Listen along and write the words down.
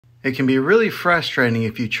It can be really frustrating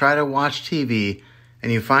if you try to watch TV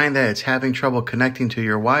and you find that it's having trouble connecting to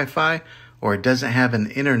your Wi-Fi or it doesn't have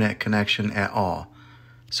an internet connection at all.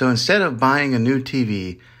 So instead of buying a new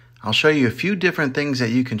TV, I'll show you a few different things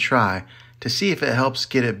that you can try to see if it helps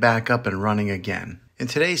get it back up and running again. In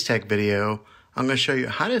today's tech video, I'm going to show you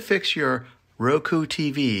how to fix your Roku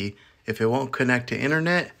TV if it won't connect to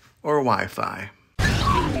internet or Wi-Fi.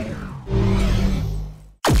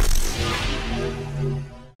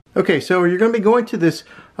 Okay, so you're going to be going to this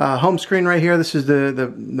home screen right here. This is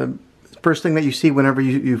the first thing that you see whenever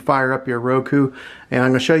you fire up your Roku. And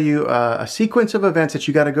I'm going to show you a sequence of events that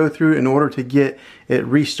you got to go through in order to get it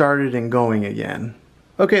restarted and going again.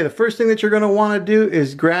 Okay, the first thing that you're going to want to do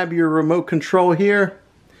is grab your remote control here.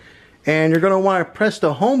 And you're going to want to press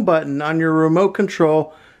the home button on your remote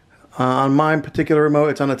control. On my particular remote,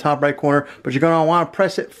 it's on the top right corner. But you're going to want to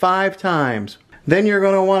press it 5 times. Then you're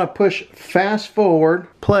going to want to push fast forward,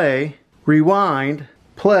 play, rewind,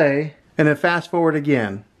 play, and then fast forward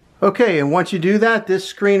again. Okay, and once you do that, this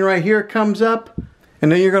screen right here comes up,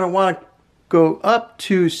 and then you're going to want to go up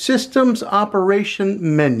to Systems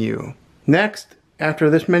Operation menu. Next, after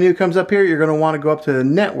this menu comes up here, you're going to want to go up to the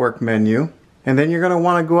Network menu, and then you're going to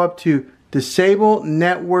want to go up to Disable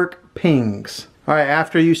Network Pings. Alright,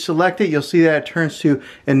 after you select it, you'll see that it turns to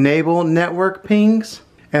Enable Network Pings.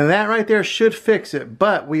 And that right there should fix it,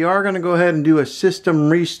 but we are going to go ahead and do a system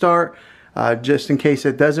restart just in case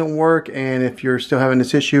it doesn't work, and if you're still having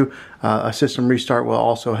this issue, a system restart will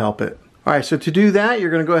also help it. Alright, so to do that, you're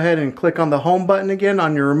going to go ahead and click on the home button again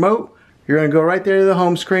on your remote. You're going to go right there to the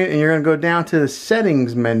home screen, and you're going to go down to the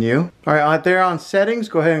settings menu. Alright, out there on settings,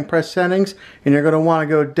 go ahead and press settings, and you're going to want to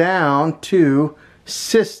go down to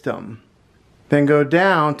system. Then go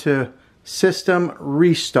down to system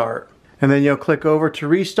restart. And then you'll click over to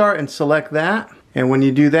restart and select that. And when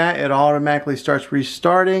you do that, it automatically starts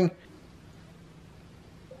restarting.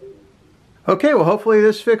 Okay, well hopefully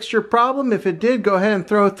this fixed your problem. If it did, go ahead and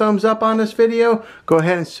throw a thumbs up on this video. Go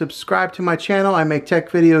ahead and subscribe to my channel. I make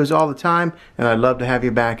tech videos all the time, and I'd love to have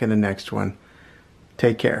you back in the next one.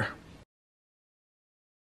 Take care.